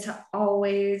committed to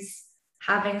always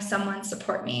having someone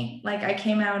support me. Like I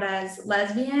came out as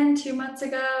lesbian 2 months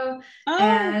ago. Oh,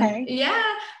 And okay. yeah,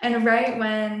 and right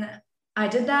when I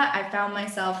did that, I found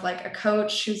myself like a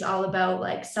coach who's all about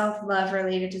like self-love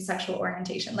related to sexual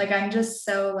orientation. Like I'm just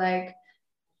so like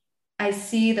I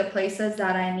see the places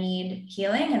that I need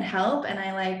healing and help, and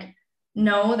I like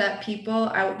know that people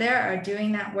out there are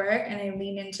doing that work, and I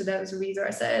lean into those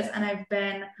resources. And I've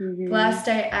been Mm-hmm. blessed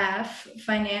AF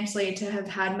financially to have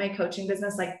had my coaching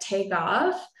business like take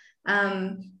off.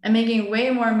 I'm making way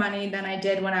more money than I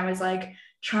did when I was like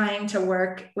trying to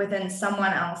work within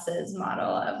someone else's model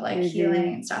of like healing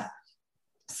Mm-hmm. and stuff.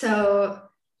 So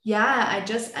yeah,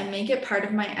 I make it part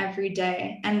of my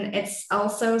everyday. And it's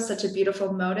also such a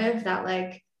beautiful motive that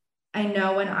like I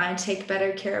know when I take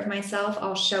better care of myself,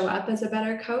 I'll show up as a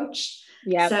better coach.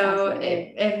 Yep, So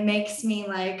absolutely. it makes me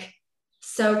like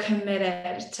so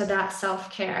committed to that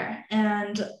self-care.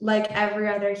 And like every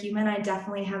other human, I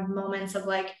definitely have moments of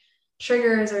like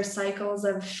triggers or cycles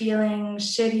of feeling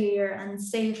shitty or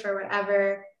unsafe or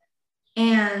whatever.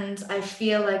 And I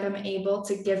feel like I'm able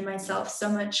to give myself so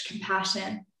much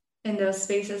compassion in those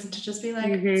spaces and to just be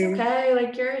like, it's okay.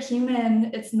 Like, you're a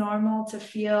human. It's normal to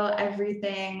feel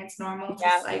everything. It's normal to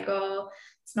cycle.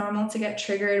 It's normal to get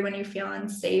triggered when you feel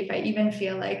unsafe. I even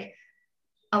feel like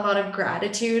a lot of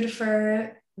gratitude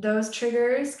for those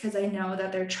triggers, because I know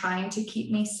that they're trying to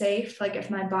keep me safe. Like, if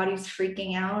my body's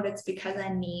freaking out, it's because I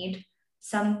need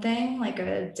something, like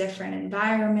a different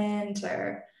environment,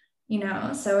 or, you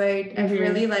know, so I've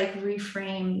really like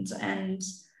reframed and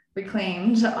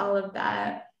reclaimed all of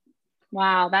that.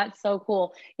 Wow, that's so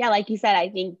cool. Yeah, like you said, I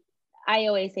think I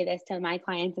always say this to my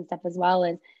clients and stuff as well,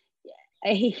 is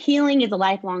healing is a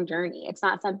lifelong journey. It's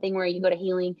not something where you go to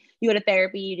healing, you go to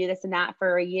therapy, you do this and that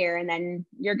for a year, and then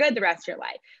you're good the rest of your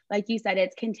life. Like you said,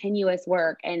 it's continuous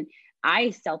work. And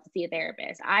I still see a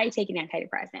therapist. I take an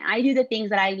antidepressant. I do the things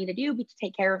that I need to do to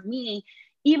take care of me,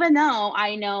 even though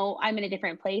I know I'm in a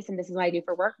different place and this is what I do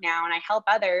for work now and I help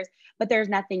others. But there's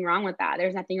nothing wrong with that.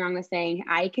 There's nothing wrong with saying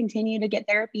I continue to get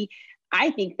therapy. I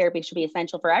think therapy should be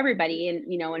essential for everybody, in,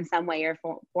 you know, in some way or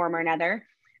form or another.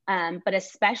 But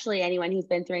especially anyone who's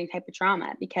been through any type of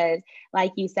trauma, because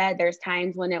like you said, there's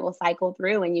times when it will cycle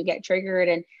through and you get triggered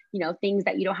and, you know, things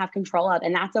that you don't have control of,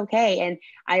 and that's okay. And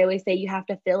I always say you have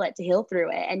to feel it to heal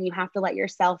through it, and you have to let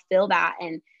yourself feel that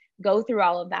and go through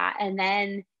all of that. And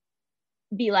then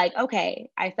be like, okay,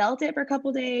 I felt it for a couple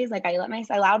of days. Like I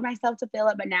allowed myself to feel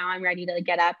it, but now I'm ready to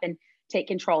get up and take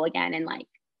control again and, like,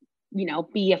 you know,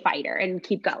 be a fighter and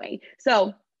keep going.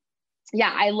 So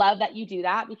yeah, I love that you do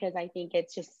that, because I think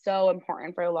it's just so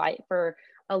important for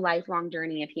a lifelong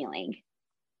journey of healing.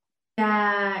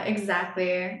 Yeah,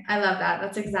 exactly. I love that.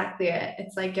 That's exactly it.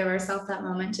 It's like, give ourselves that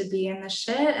moment to be in the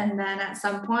shit. And then at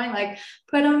some point, like,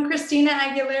 put on Christina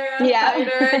Aguilera,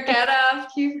 fighter, get up,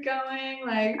 keep going.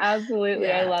 Like, absolutely.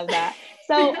 Yeah. I love that.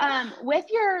 So, with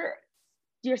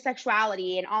your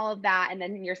sexuality and all of that, and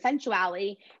then your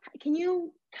sensuality, can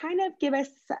you kind of give us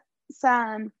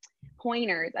some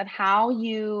pointers of how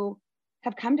you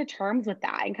have come to terms with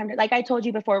that and come to, like I told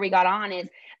you before we got on, is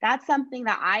that's something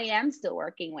that I am still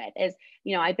working with. Is,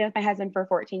 you know, I've been with my husband for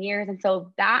 14 years. And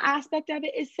so that aspect of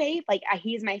it is safe. Like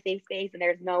he's my safe space and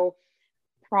there's no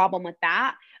problem with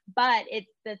that. But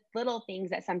it's the little things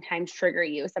that sometimes trigger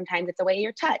you. Sometimes it's the way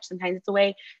you're touched. Sometimes it's the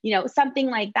way, you know, something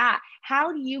like that.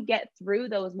 How do you get through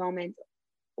those moments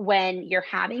when you're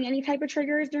having any type of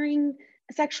triggers during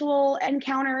sexual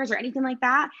encounters or anything like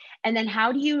that? And then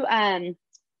how do you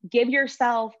give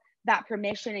yourself that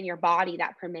permission and your body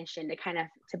that permission to kind of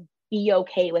to be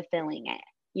okay with feeling it?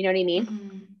 You know what I mean?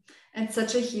 Mm-hmm. It's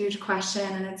such a huge question,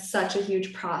 and it's such a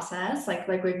huge process. Like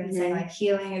we've been saying, like,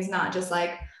 healing is not just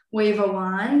like wave a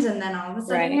wand and then all of a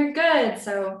sudden you're good.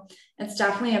 So it's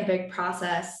definitely a big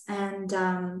process. And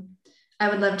I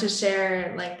would love to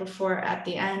share, like, before at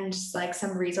the end, just like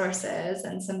some resources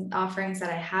and some offerings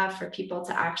that I have for people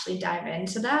to actually dive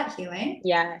into that healing.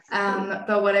 Yes.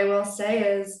 But what I will say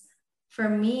is, for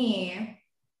me,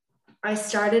 I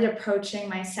started approaching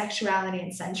my sexuality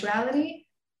and sensuality,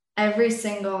 every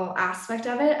single aspect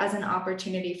of it, as an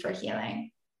opportunity for healing.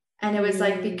 And it was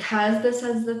like, because this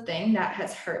is the thing that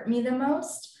has hurt me the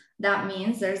most, that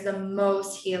means there's the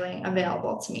most healing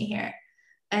available to me here.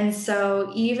 And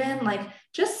so even like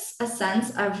just a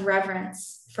sense of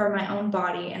reverence for my own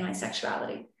body and my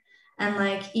sexuality, and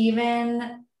like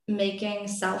even making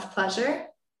self-pleasure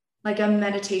like a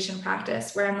meditation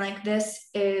practice, where I'm like, this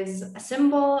is a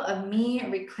symbol of me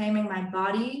reclaiming my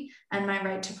body and my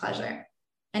right to pleasure.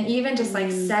 And even just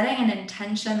like setting an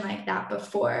intention like that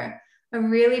before, a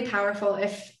really powerful,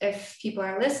 if people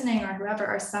are listening or whoever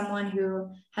are someone who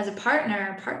has a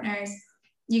partner or partners,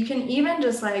 you can even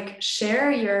just like share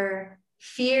your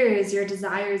fears, your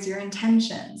desires, your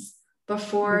intentions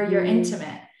before you're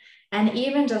intimate. And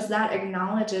even just that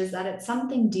acknowledges that it's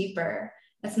something deeper.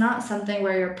 It's not something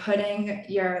where you're putting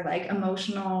your like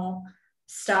emotional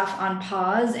stuff on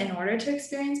pause in order to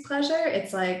experience pleasure.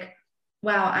 It's like,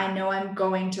 wow, I know I'm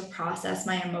going to process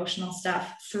my emotional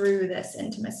stuff through this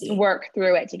intimacy. Work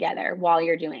through it together while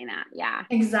you're doing that. Yeah.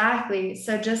 Exactly.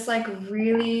 So just like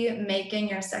really making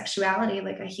your sexuality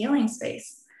like a healing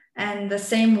space. And the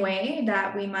same way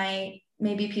that we might,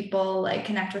 maybe people like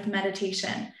connect with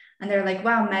meditation and they're like,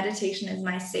 wow, meditation is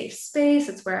my safe space.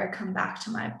 It's where I come back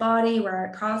to my body, where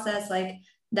I process. Like,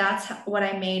 that's what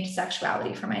I made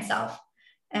sexuality for myself.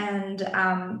 And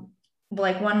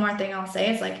like one more thing I'll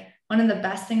say is like, one of the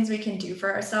best things we can do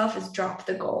for ourselves is drop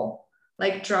the goal.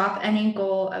 Like, drop any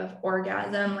goal of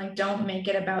orgasm. Like, don't make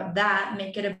it about that.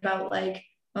 Make it about like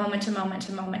moment to moment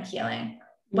to moment healing.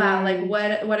 wow, like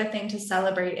what a thing to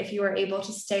celebrate if you were able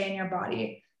to stay in your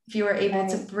body, if you were able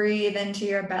to breathe into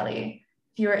your belly,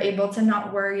 if you were able to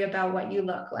not worry about what you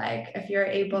look like, if you're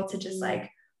able to just like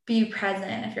be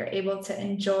present, if you're able to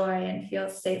enjoy and feel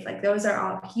safe, like those are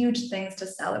all huge things to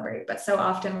celebrate. But so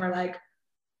often we're like,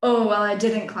 oh, well, I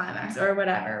didn't climax or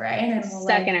whatever, right? And we'll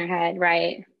stuck in our head,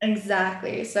 right?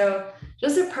 Exactly. So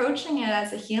just approaching it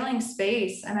as a healing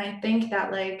space. And I think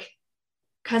that like,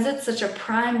 because it's such a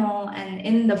primal and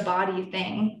in the body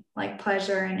thing, like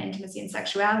pleasure and intimacy and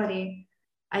sexuality,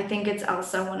 I think it's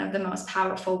also one of the most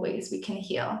powerful ways we can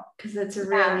heal, because it's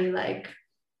really like,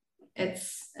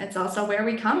 it's also where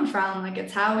we come from. Like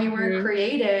it's how we were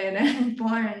created and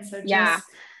born. So just,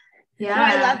 No,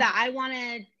 I love that. I want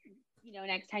to,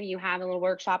 next time you have a little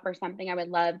workshop or something, I would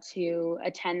love to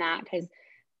attend that, because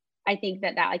I think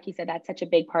that, like you said, that's such a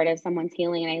big part of someone's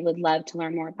healing. And I would love to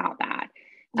learn more about that.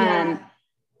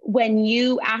 When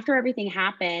you, after everything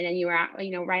happened and you were,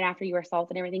 right after you were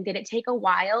assaulted and everything, did it take a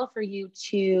while for you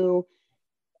to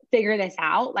figure this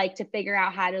out? Like to figure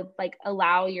out how to like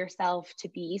allow yourself to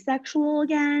be sexual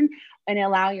again and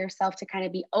allow yourself to kind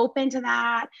of be open to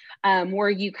that? Were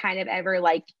you kind of ever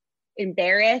like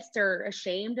embarrassed or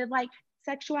ashamed of like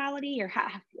sexuality, or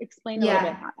explain a little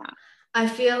bit about that? I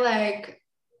feel like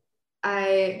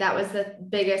that was the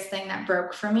biggest thing that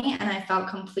broke for me, and I felt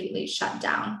completely shut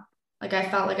down. Like I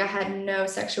felt like I had no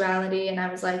sexuality, and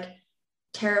I was like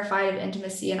terrified of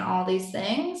intimacy and all these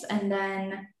things. And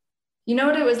then, you know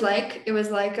what it was like? It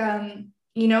was like, when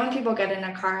people get in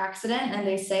a car accident and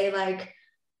they say like,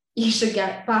 you should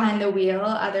get behind the wheel,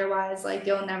 otherwise like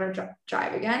you'll never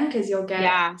drive again because you'll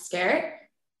get scared.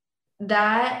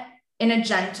 That, in a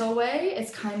gentle way, is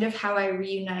kind of how I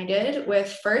reunited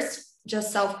with first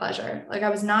just self-pleasure. Like I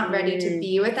was not ready to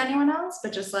be with anyone else,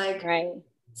 but just like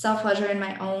self-pleasure in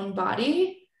my own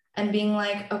body and being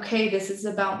like, okay, this is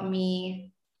about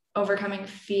me overcoming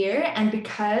fear. And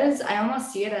because I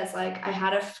almost see it as like I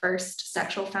had a first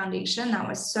sexual foundation that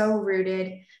was so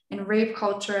rooted in rape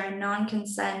culture and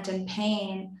non-consent and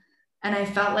pain, and I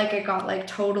felt like it got like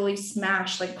totally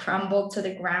smashed, like crumbled to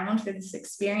the ground through this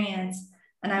experience.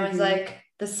 And I was like,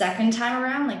 the second time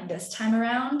around, like this time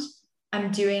around,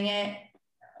 I'm doing it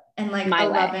in like a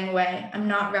loving way. I'm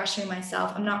not rushing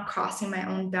myself. I'm not crossing my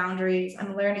own boundaries.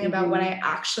 I'm learning about what I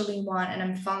actually want, and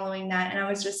I'm following that. And I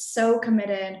was just so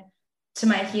committed to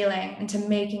my healing and to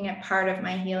making it part of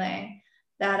my healing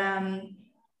that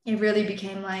it really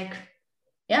became like,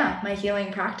 my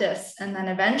healing practice. And then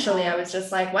eventually I was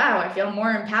just like, wow, I feel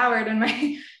more empowered in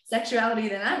my sexuality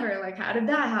than ever. Like, how did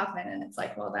that happen? And it's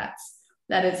like, well,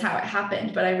 that is how it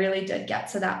happened. But I really did get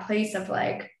to that place of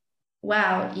like,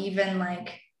 wow, even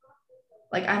like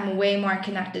I'm way more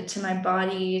connected to my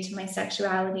body, to my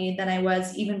sexuality than I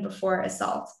was even before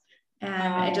assault.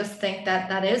 And I just think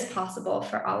that is possible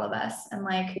for all of us. And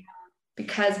like,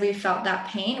 because we felt that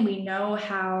pain, we know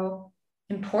how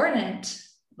important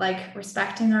like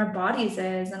respecting our bodies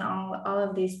is, and all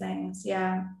of these things.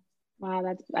 Yeah. Wow,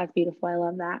 that's beautiful. I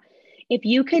love that. If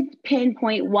you could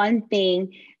pinpoint one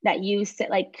thing that you said,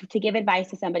 like to give advice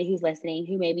to somebody who's listening,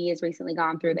 who maybe has recently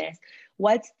gone through this,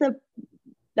 what's the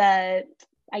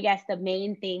I guess the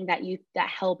main thing that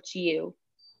helped you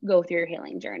go through your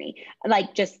healing journey?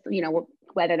 Like just,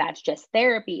 whether that's just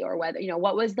therapy or whether,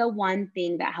 what was the one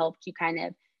thing that helped you kind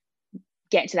of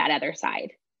get to that other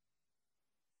side?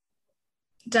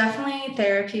 Definitely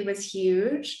therapy was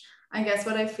huge. I guess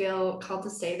what I feel called to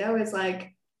say though is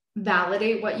like,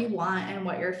 validate what you want and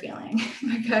what you're feeling.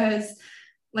 Because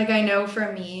like, I know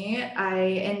for me, I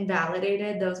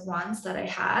invalidated those wants that I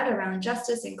had around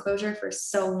justice and closure for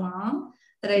so long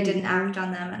that I didn't act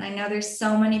on them. And I know there's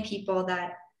so many people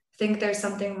that think there's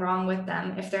something wrong with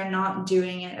them if they're not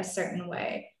doing it a certain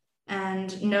way.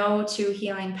 And no two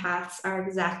healing paths are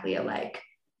exactly alike.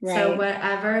 Right. So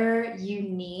whatever you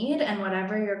need and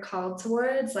whatever you're called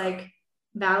towards, like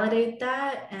validate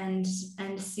that and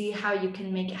see how you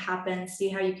can make it happen, see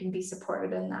how you can be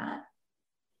supported in that.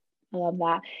 I love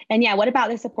that. And what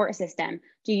about the support system?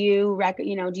 Do you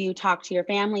do you talk to your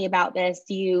family about this?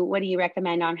 What do you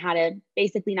recommend on how to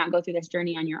basically not go through this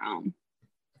journey on your own?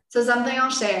 So something I'll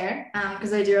share,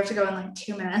 because I do have to go in like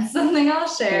 2 minutes, something I'll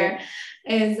share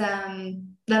is that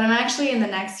I'm actually in the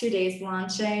next few days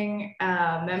launching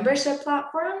a membership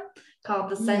platform called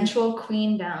the Sensual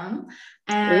Queendom.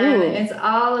 And it's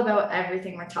all about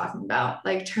everything we're talking about,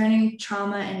 like turning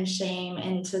trauma and shame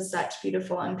into such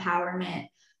beautiful empowerment.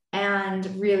 And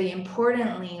really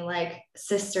importantly, like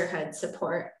sisterhood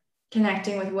support,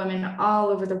 connecting with women all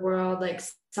over the world, like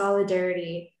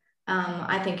solidarity,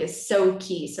 I think is so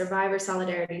key. Survivor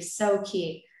solidarity is so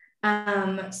key.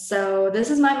 So this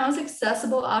is my most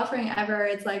accessible offering ever.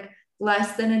 It's like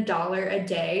less than $1 a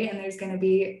day, and there's going to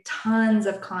be tons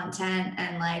of content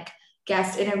and like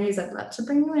guest interviews. I'd love to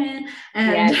bring you in,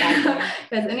 and Yes,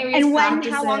 guest interviews, and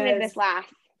how long does practices. this last?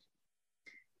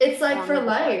 It's like for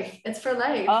life. It's for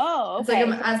life. Oh, It's like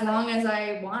okay. as long as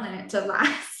I want it to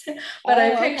last. But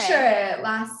I Oh, picture okay. it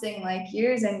lasting like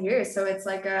years and years. So it's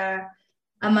like a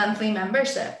monthly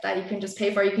membership that you can just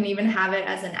pay for. You can even have it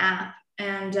as an app.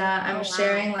 And I'm Oh, wow.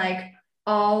 sharing like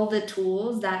all the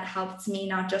tools that helped me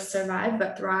not just survive,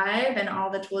 but thrive, and all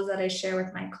the tools that I share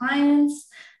with my clients.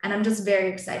 And I'm just very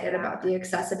excited about the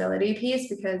accessibility piece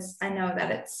because I know that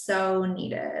it's so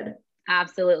needed.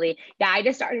 Absolutely. Yeah, I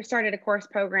just started a course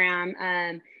program.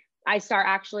 I start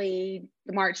actually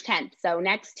March 10th. So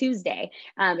next Tuesday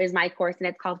is my course, and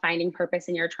it's called Finding Purpose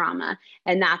in Your Trauma.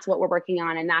 And that's what we're working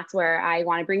on. And that's where I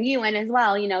want to bring you in as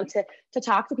well, to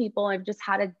talk to people and just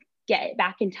how to get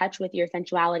back in touch with your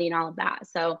sensuality and all of that.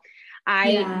 So I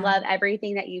Yeah. love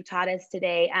everything that you taught us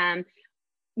today.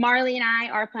 Marley and I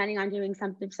are planning on doing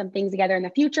some things together in the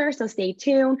future, so stay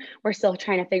tuned. We're still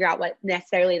trying to figure out what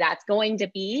necessarily that's going to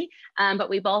be, but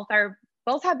we both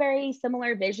have very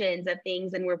similar visions of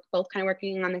things, and we're both kind of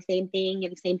working on the same thing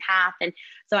and the same path. And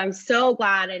so I'm so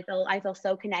glad. I feel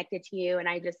so connected to you, and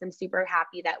I just am super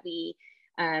happy that we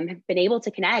have been able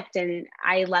to connect. And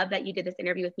I love that you did this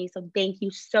interview with me. So thank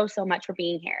you so much for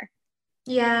being here.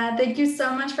 Yeah, thank you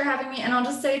so much for having me. And I'll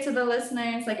just say to the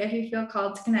listeners, like if you feel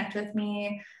called to connect with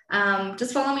me,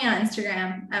 just follow me on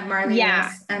Instagram at Marley Yeah.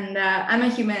 Liss. And I'm a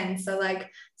human. So like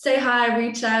say hi,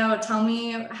 reach out, tell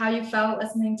me how you felt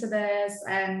listening to this.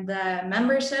 And the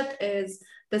membership is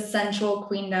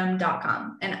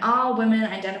thesensualqueendom.com. And all women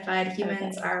identified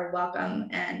humans Perfect. are welcome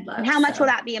and And loved. how much will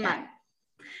So that be a yeah. month?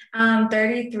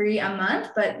 33 a month,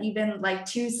 but even like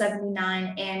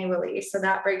 279 annually. So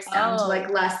that breaks down to like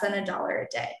Oh, less than $1 a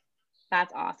day.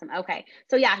 that's awesome. Okay.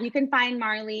 So yeah, you can find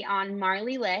Marley on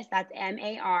Marley Liss. That's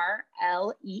MarleeLiss.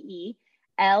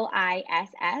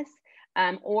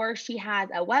 Or she has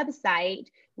a website,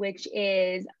 which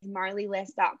is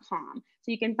marleyliss.com. So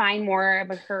you can find more of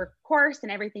her course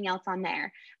and everything else on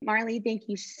there. Marley, thank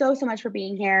you so much for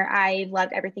being here. I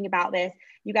loved everything about this.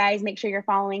 You guys make sure you're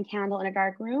following Candle in a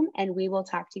Dark Room, and we will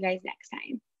talk to you guys next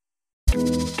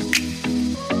time.